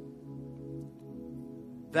ourselves.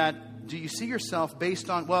 That, do you see yourself based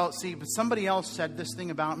on, well, see, but somebody else said this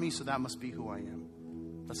thing about me, so that must be who I am.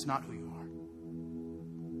 That's not who you are.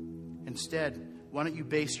 Instead, why don't you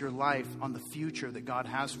base your life on the future that God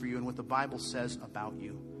has for you and what the Bible says about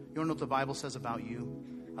you? You want to know what the Bible says about you?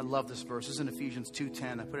 I love this verse. It's in Ephesians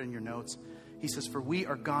 2:10. I put it in your notes. He says, for we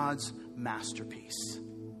are God's masterpiece.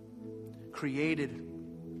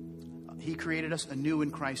 He created us anew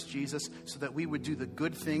in Christ Jesus so that we would do the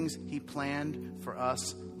good things He planned for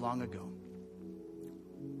us long ago.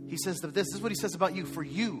 He says that this is what He says about you. For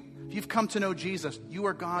you, if you've come to know Jesus, you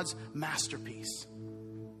are God's masterpiece.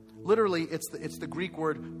 Literally, it's the Greek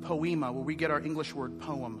word poema, where we get our English word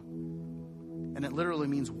poem. And it literally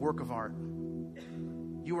means work of art.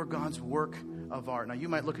 You are God's work of art. Now, you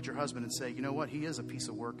might look at your husband and say, you know what? He is a piece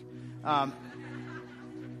of work. And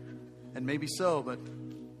maybe so, but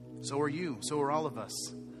so are you. So are all of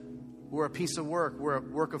us. We're a piece of work. We're a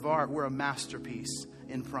work of art. We're a masterpiece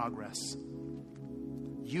in progress.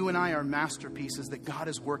 You and I are masterpieces that God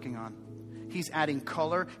is working on. He's adding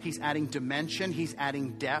color. He's adding dimension. He's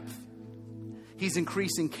adding depth. He's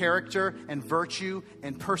increasing character and virtue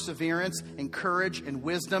and perseverance and courage and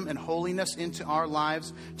wisdom and holiness into our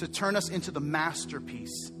lives to turn us into the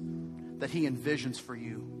masterpiece that He envisions for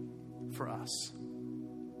you, for us.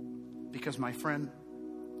 Because, my friend,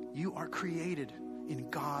 you are created in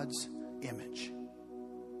God's image.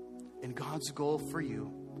 And God's goal for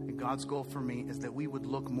you and God's goal for me is that we would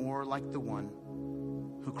look more like the one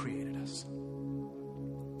who created us.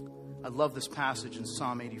 I love this passage in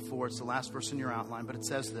Psalm 84. It's the last verse in your outline, but it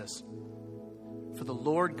says this. For the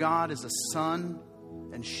Lord God is a sun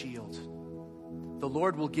and shield. The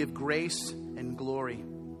Lord will give grace and glory,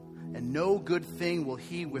 and no good thing will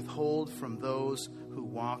He withhold from those who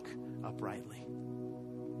walk uprightly.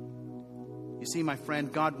 You see, my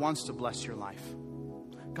friend, God wants to bless your life.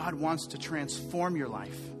 God wants to transform your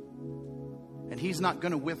life. And He's not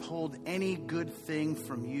going to withhold any good thing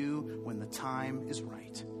from you when the time is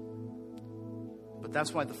right. But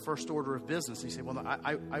that's why the first order of business, you say, well,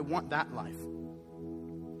 I want that life.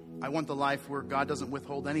 I want the life where God doesn't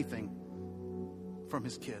withhold anything from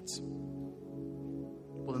His kids.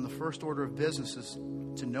 Well, then the first order of business is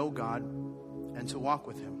to know God and to walk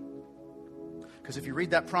with Him. Because if you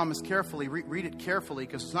read that promise carefully, read it carefully,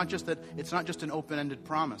 because it's not just an open-ended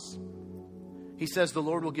promise. He says the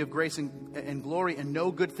Lord will give grace and glory, and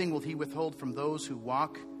no good thing will He withhold from those who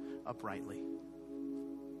walk uprightly.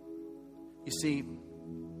 You see,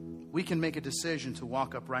 we can make a decision to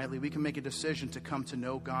walk uprightly. We can make a decision to come to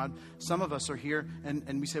know God. Some of us are here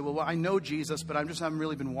and we say, well, I know Jesus, but I haven't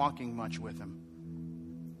really been walking much with Him.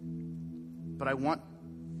 But I want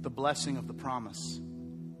the blessing of the promise.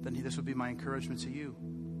 Then this would be my encouragement to you.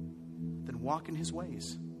 Then walk in His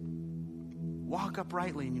ways. Walk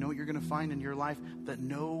uprightly, and you know what you're going to find in your life? That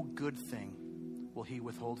no good thing will He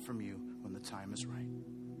withhold from you when the time is right.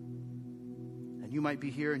 And you might be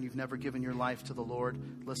here and you've never given your life to the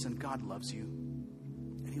Lord. Listen, God loves you,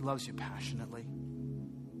 and He loves you passionately.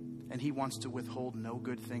 And He wants to withhold no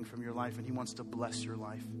good thing from your life, and He wants to bless your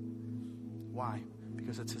life. Why?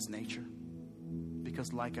 Because it's His nature.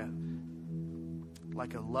 Because like a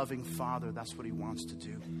loving Father, that's what He wants to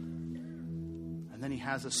do. And then He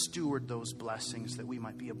has us steward those blessings that we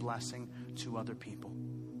might be a blessing to other people.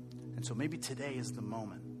 And so maybe today is the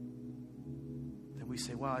moment that we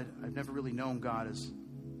say, well, I've never really known God as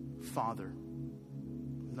Father.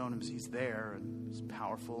 I've known Him as He's there and He's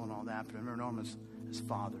powerful and all that, but I've never known Him as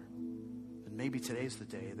Father. And maybe today's the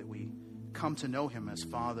day that we come to know Him as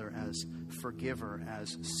Father, as forgiver,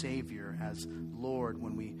 as Savior, as Lord,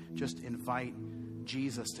 when we just invite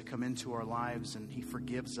Jesus to come into our lives and He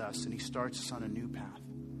forgives us and He starts us on a new path.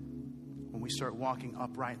 When we start walking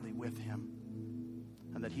uprightly with Him,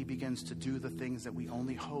 and that He begins to do the things that we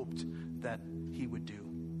only hoped that He would do.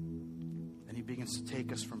 he begins to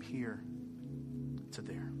take us from here to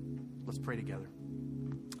there. Let's pray together.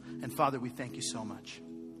 And Father, we thank you so much.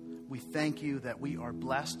 We thank you that we are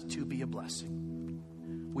blessed to be a blessing.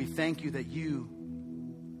 We thank you that you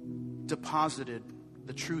deposited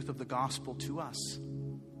the truth of the gospel to us,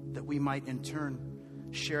 that we might in turn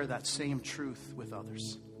share that same truth with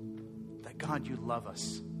others. That God, you love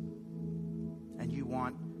us and you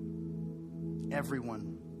want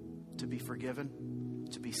everyone to be forgiven,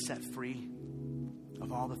 to be set free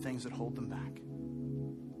of all the things that hold them back.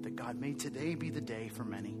 That God, may today be the day for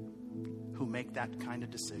many who make that kind of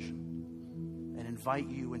decision and invite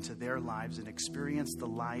you into their lives and experience the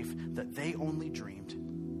life that they only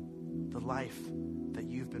dreamed, the life that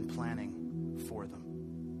you've been planning for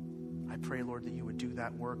them. I pray, Lord, that you would do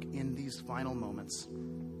that work in these final moments.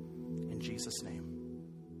 In Jesus' name.